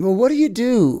 well, what do you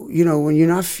do, when you're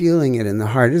not feeling it in the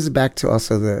heart? This is back to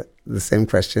also the same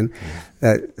question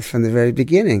that from the very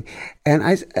beginning. And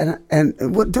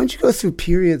what, don't you go through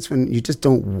periods when you just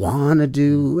don't want to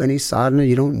do any sadhana?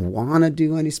 You don't want to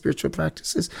do any spiritual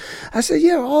practices? I say,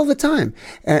 yeah, all the time.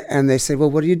 And they say,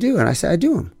 well, what do you do? And I say, I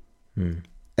do them.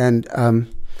 And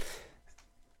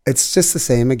it's just the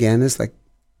same again as like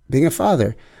being a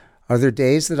father. Are there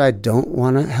days that I don't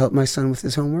want to help my son with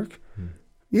his homework?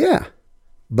 Yeah,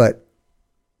 but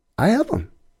I help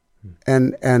him.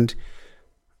 And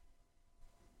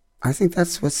I think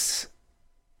that's what's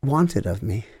wanted of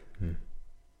me.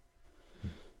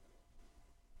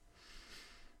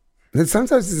 And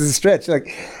sometimes it's a stretch. Like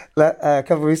a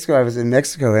couple of weeks ago, I was in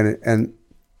Mexico and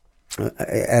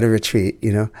at a retreat,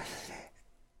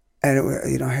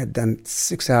 and I had done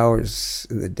 6 hours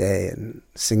in the day and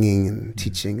singing and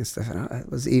teaching and stuff. And it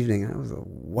was evening, and I was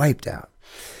wiped out.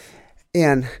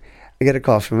 And I got a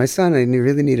call from my son, and he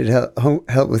really needed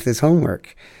help with his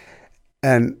homework.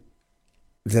 And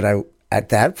did I, at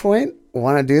that point,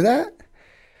 want to do that?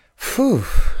 Whew,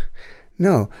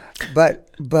 no.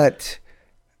 But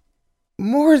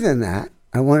more than that,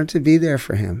 I wanted to be there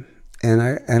for him. And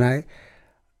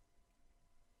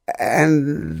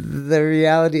the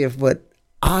reality of what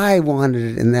I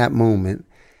wanted in that moment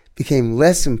became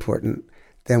less important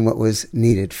than what was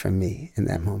needed from me in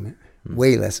that moment.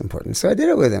 Way less important. So I did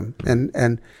it with him,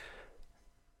 and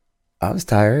I was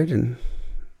tired, and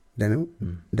then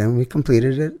we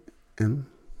completed it and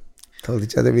told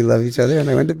each other we love each other, and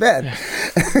I went to bed.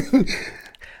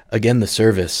 Again, the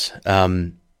service.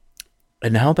 And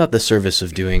how about the service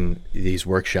of doing these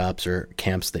workshops or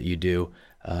camps that you do?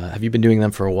 Have you been doing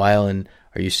them for a while, and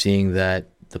are you seeing that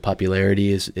the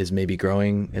popularity is maybe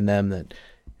growing in them, that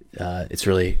it's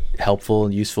really helpful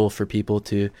and useful for people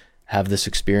to have this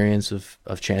experience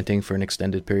of chanting for an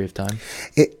extended period of time?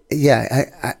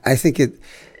 I think it,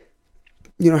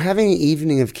 having an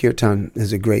evening of kirtan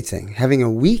is a great thing. Having a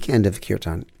weekend of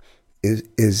kirtan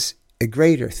is a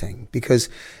greater thing, because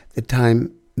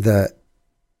the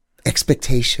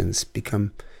expectations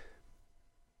become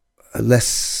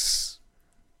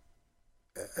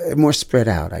more spread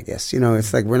out, I guess.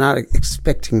 It's like we're not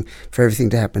expecting for everything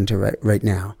to happen to right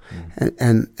now.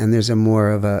 And there's a more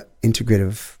of a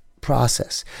integrative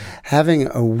process. Having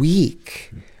a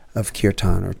week of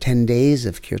kirtan or 10 days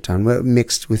of kirtan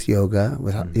mixed with yoga,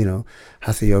 with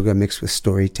hatha yoga, mixed with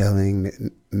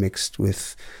storytelling, mixed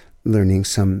with learning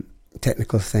some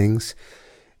technical things.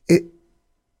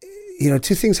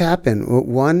 Two things happen.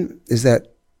 One is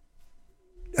that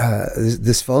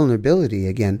this vulnerability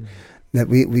again, that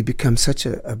we become such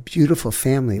a beautiful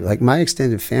family. Like my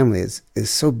extended family is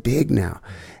so big now,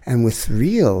 and with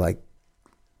real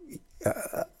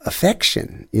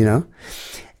affection,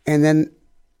 And then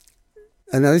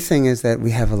another thing is that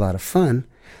we have a lot of fun,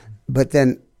 but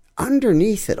then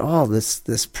underneath it all,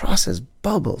 this process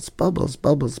bubbles.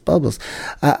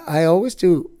 I always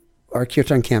do our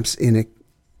kirtan camps in a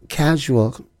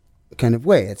casual kind of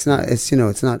way. It's not,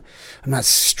 I'm not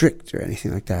strict or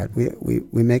anything like that. We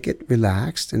make it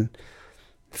relaxed and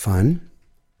fun,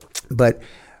 but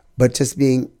just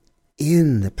being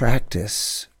in the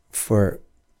practice for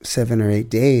 7 or 8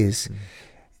 days,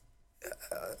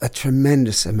 a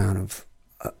tremendous amount of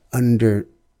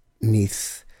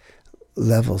underneath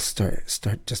levels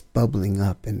start just bubbling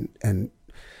up, and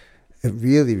it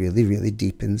really, really, really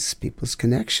deepens people's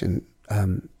connection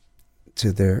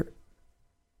to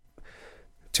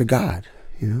God,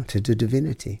 to the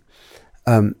divinity.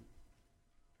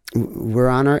 we're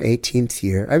on our 18th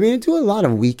year. I mean, I do a lot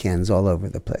of weekends all over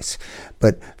the place.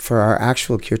 But for our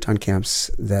actual kirtan camps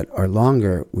that are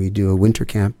longer, we do a winter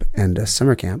camp and a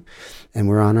summer camp. And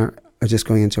we're on our just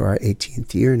going into our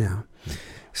 18th year now.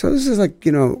 So this is like,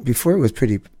 before it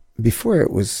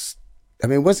was, I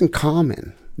mean, it wasn't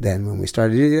common then when we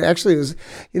started. It actually was,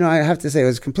 I have to say it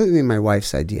was completely my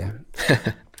wife's idea.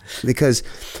 Because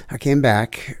I came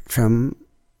back from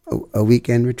a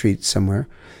weekend retreat somewhere,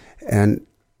 and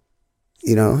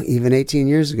even 18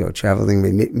 years ago, traveling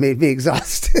made me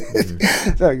exhausted.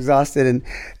 Mm-hmm. So exhausted,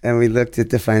 and we looked at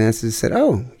the finances and said,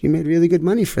 "Oh, you made really good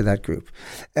money for that group,"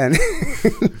 and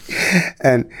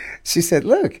and she said,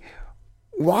 "Look,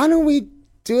 why don't we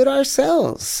do it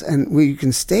ourselves, and we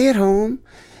can stay at home,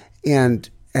 and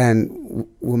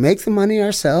we'll make the money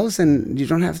ourselves, and you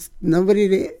don't have no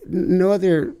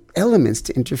other elements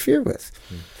to interfere with."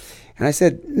 Mm. And I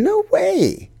said, "No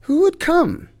way! Who would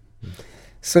come?"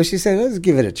 So she said, "Let's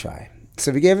give it a try."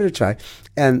 So we gave it a try.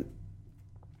 And,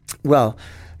 well,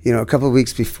 a couple of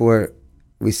weeks before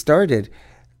we started,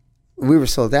 we were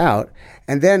sold out.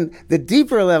 And then the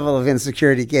deeper level of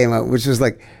insecurity came up, which was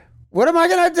like, what am I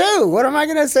going to do? What am I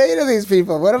going to say to these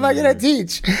people? What am I going to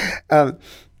teach? And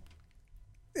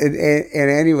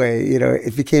anyway,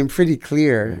 it became pretty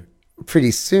clear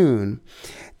pretty soon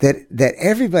that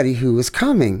everybody who was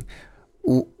coming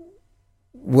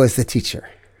was the teacher.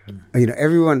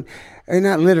 Everyone,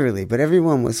 not literally, but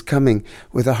everyone was coming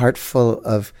with a heart full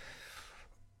of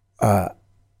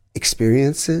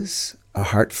experiences, a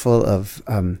heart full of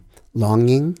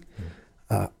longing,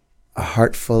 a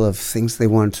heart full of things they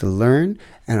wanted to learn,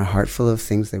 and a heart full of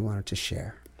things they wanted to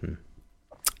share. Mm.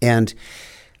 And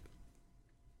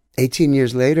 18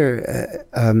 years later,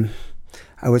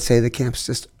 I would say the camps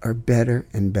just are better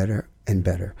and better and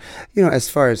better. As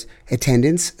far as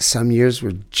attendance, some years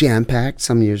were jam-packed,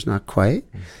 some years not quite.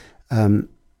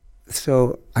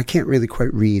 So I can't really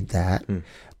quite read that. Mm.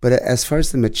 But as far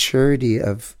as the maturity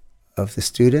of the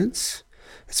students,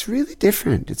 it's really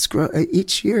different. It's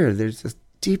each year there's just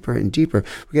deeper and deeper.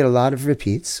 We get a lot of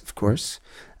repeats, of course.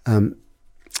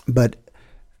 But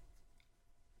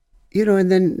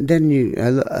and then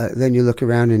you look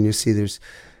around and you see there's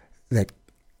that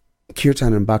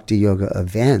Kirtan and Bhakti Yoga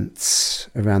events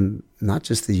around not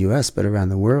just the U.S. but around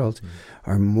the world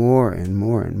are more and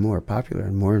more and more popular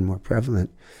and more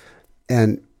prevalent,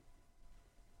 and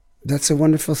that's a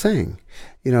wonderful thing.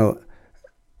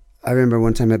 I remember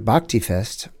one time at Bhakti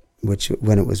Fest,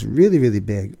 when it was really, really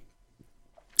big,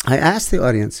 I asked the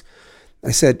audience,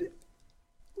 I said,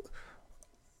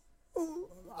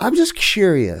 "I'm just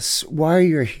curious why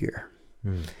you're here."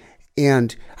 Mm.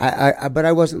 And but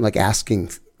I wasn't like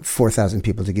asking 4,000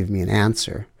 people to give me an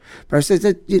answer. But I said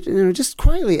that, just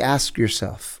quietly ask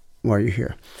yourself why you're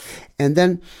here. And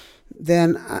then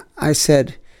I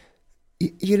said,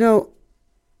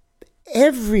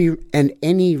 every and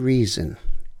any reason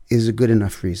is a good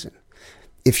enough reason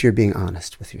if you're being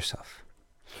honest with yourself.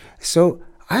 So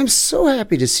I'm so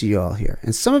happy to see you all here.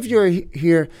 And some of you are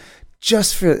here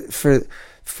just for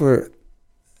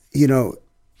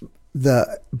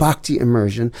the bhakti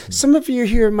immersion. Mm. Some of you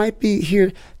here might be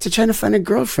here to try to find a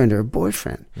girlfriend or a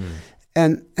boyfriend.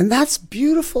 Mm. And that's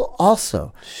beautiful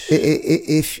also,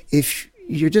 if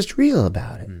you're just real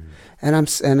about it. Mm.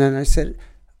 And then I said,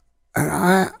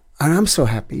 I'm so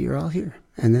happy you're all here.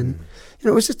 And then, it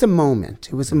was just a moment.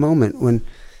 It was a moment when,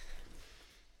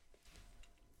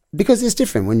 because it's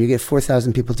different when you get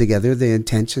 4,000 people together, the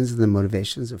intentions and the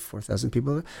motivations of 4,000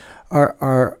 people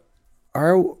are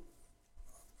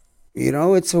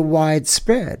it's a wide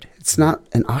spread. It's not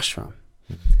an ashram.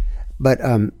 Mm-hmm. But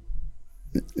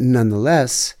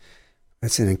nonetheless,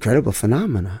 it's an incredible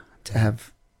phenomena to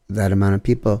have that amount of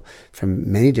people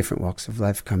from many different walks of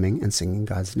life coming and singing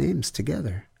God's names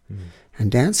together, and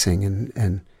dancing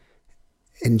and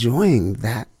enjoying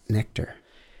that nectar.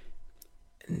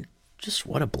 And just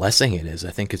what a blessing it is.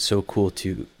 I think it's so cool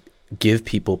to give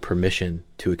people permission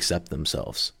to accept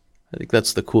themselves. I think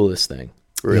that's the coolest thing.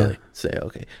 Really say,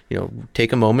 okay,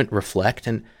 take a moment, reflect,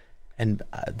 and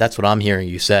that's what I'm hearing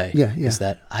you say. Yeah. Is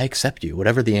that I accept you,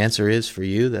 whatever the answer is for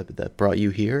you that brought you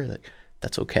here.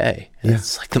 That's okay. And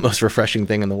it's like the most refreshing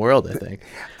thing in the world. I think.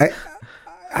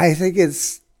 I think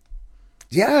it's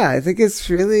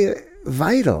really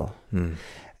vital. Hmm.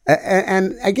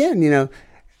 And again,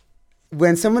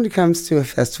 when someone comes to a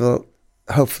festival,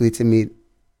 hopefully to meet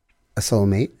a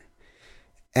soulmate,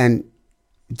 and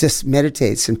just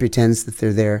meditates and pretends that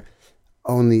they're there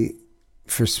only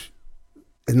for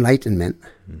enlightenment,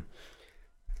 then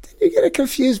you get a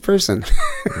confused person.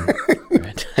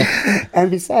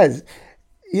 And besides,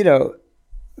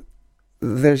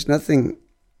 there's nothing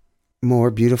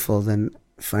more beautiful than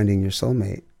finding your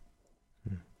soulmate.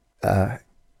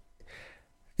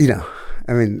 You know,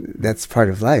 I mean, that's part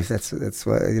of life. That's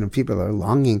what, you know, people are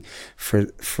longing for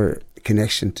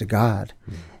connection to God,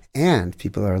 and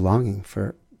people are longing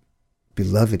for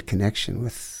beloved connection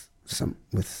with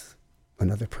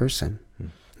another person.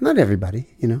 Not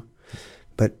everybody, you know,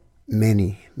 but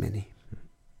many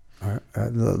are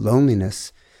the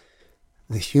loneliness,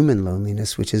 the human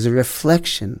loneliness, which is a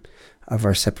reflection of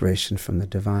our separation from the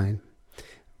divine,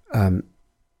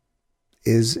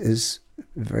 is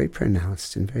very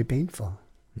pronounced and very painful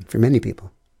for many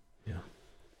people. Yeah.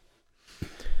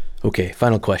 Okay,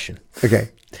 final question.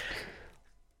 Okay.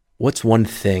 What's one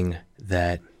thing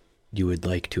that you would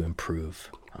like to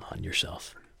improve on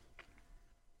yourself?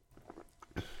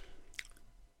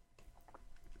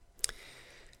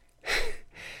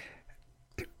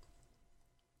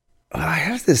 I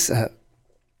have this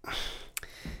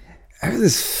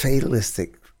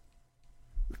fatalistic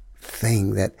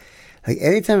thing that, like,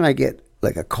 anytime I get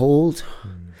like a cold,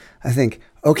 I think,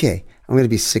 okay, I'm going to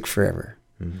be sick forever.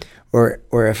 Or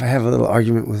if I have a little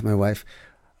argument with my wife,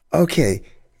 okay,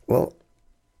 well,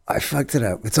 I fucked it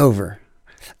up. It's over.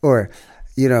 Or,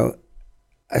 you know,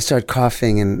 I start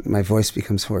coughing and my voice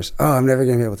becomes hoarse. Oh, I'm never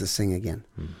going to be able to sing again.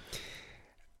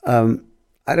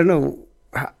 I don't know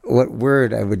what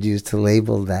word I would use to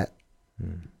label that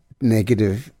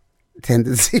negative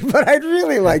tendency, but I'd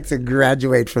really like to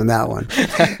graduate from that one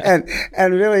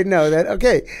and really know that,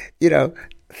 okay, you know,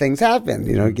 things happen,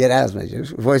 you know, get asthma, your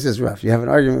voice is rough, you have an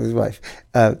argument with your wife,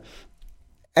 and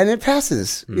it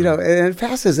passes, you know, and it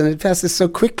passes so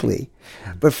quickly.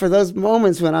 But for those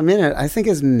moments when I'm in it, I think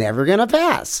it's never going to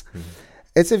pass.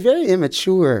 It's a very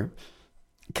immature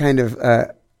kind of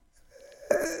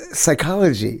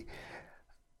psychology.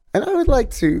 And I would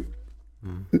like to,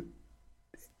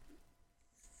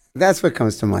 that's what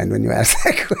comes to mind when you ask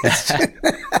that question.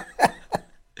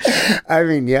 I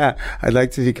mean, yeah, I'd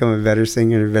like to become a better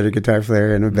singer, a better guitar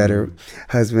player, and a better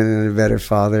husband, and a better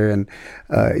father, and,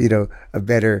 you know, a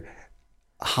better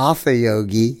hatha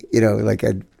yogi. You know, like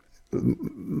I'd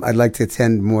like to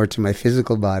attend more to my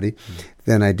physical body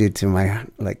than I do to my,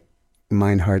 like,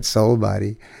 mind, heart, soul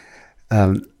body.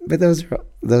 But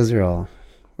those are all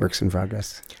works in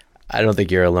progress. I don't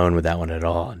think you're alone with that one at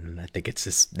all. And I think it's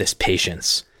this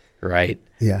patience, right?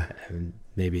 Yeah. And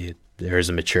maybe there is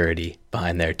a maturity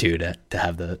behind there too, to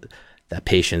have that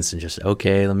patience and just,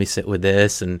 okay, let me sit with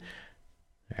this and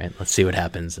all right, let's see what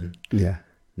happens. And yeah,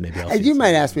 maybe I'll. And you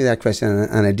might ask me that question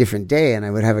on a different day, and I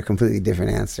would have a completely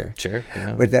different answer. Sure.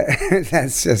 Yeah. But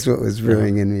that's just what was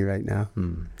brewing in me right now.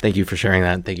 Thank you for sharing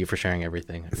that. And thank you for sharing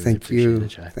everything. I really Thank you.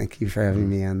 appreciate it, Jai. Thank you for having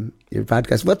me on your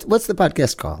podcast. What's the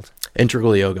podcast called?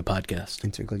 Integral Yoga Podcast.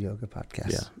 Integral Yoga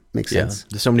Podcast. Yeah. Makes sense.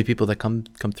 There's so many people that come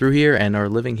through here and are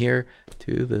living here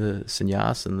too, the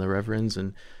sannyas and the reverends,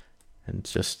 and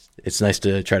it's nice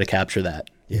to try to capture that.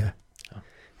 Yeah. So.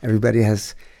 Everybody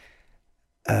has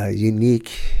a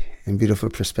unique and beautiful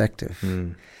perspective.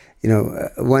 You know,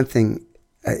 one thing,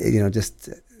 you know, just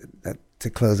to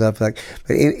close up, like,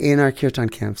 but in our kirtan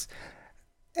camps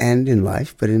and in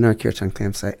life, but in our kirtan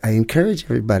camps, I encourage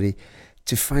everybody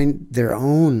to find their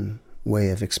own way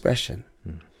of expression.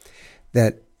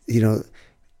 That, you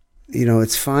know,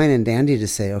 it's fine and dandy to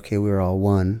say, okay, we're all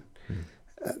one.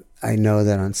 I know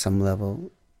that on some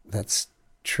level that's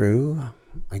true,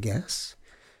 I guess.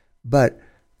 But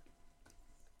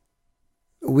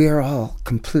we are all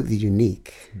completely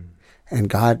unique. And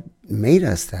God made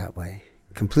us that way,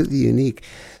 completely unique.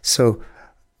 So,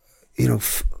 you know,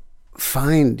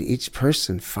 find each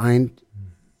person, find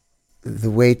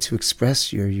the way to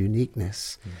express your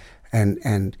uniqueness,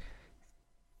 and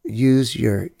use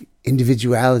your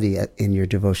individuality in your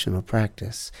devotional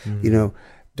practice. You know,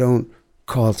 don't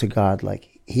call to God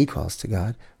like he calls to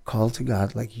God. Call to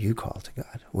God like you call to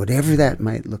God, whatever that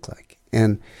might look like.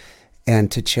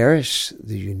 And to cherish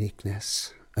the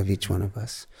uniqueness of each one of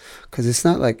us, because it's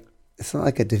not like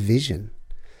a division,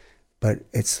 but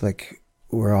it's like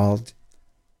we're all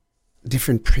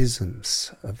different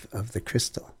prisms of the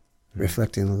crystal,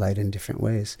 reflecting the light in different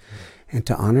ways, and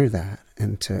to honor that,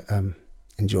 and to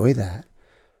enjoy that,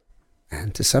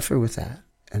 and to suffer with that,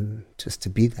 and just to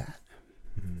be that.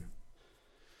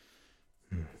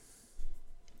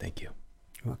 Thank you.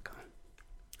 You're welcome.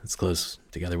 Let's close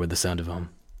together with the sound of Om.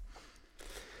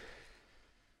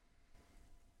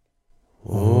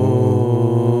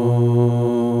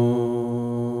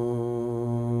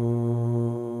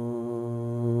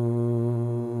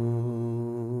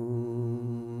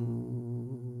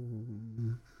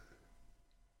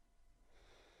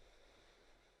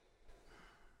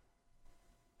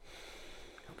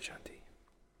 Shanti.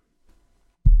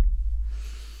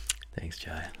 Thanks,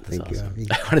 Jai. That's Thank you, awesome. Avi.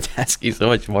 I wanted to ask you so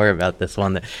much more about this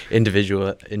one, the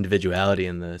individuality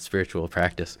and the spiritual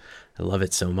practice. I love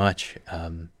it so much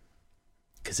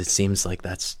because it seems like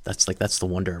that's the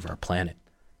wonder of our planet.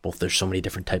 Both there's so many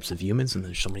different types of humans and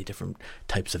there's so many different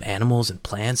types of animals and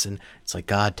plants, and it's like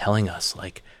God telling us,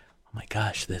 like, oh my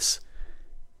gosh, this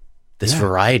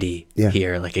variety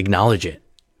here, like, acknowledge it.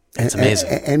 It's amazing.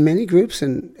 And many groups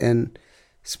and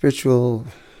spiritual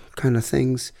kind of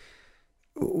things,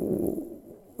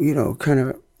 kind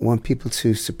of want people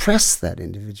to suppress that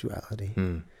individuality.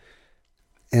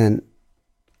 And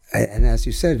as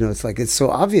you said, it's like, it's so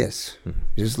obvious.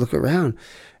 You just look around.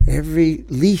 Every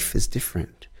leaf is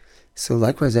different. So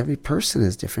likewise, every person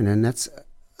is different. And that's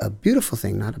a beautiful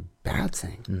thing, not a bad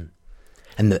thing.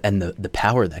 And the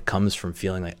power that comes from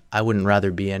feeling like I wouldn't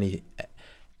rather be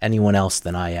anyone else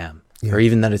than I am. Or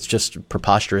even that it's just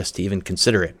preposterous to even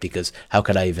consider it, because how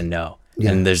could I even know?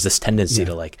 And there's this tendency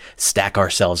to like stack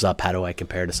ourselves up. How do I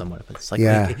compare to someone? It's like,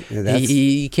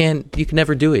 you can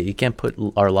never do it. You can't put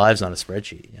our lives on a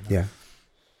spreadsheet. Yeah.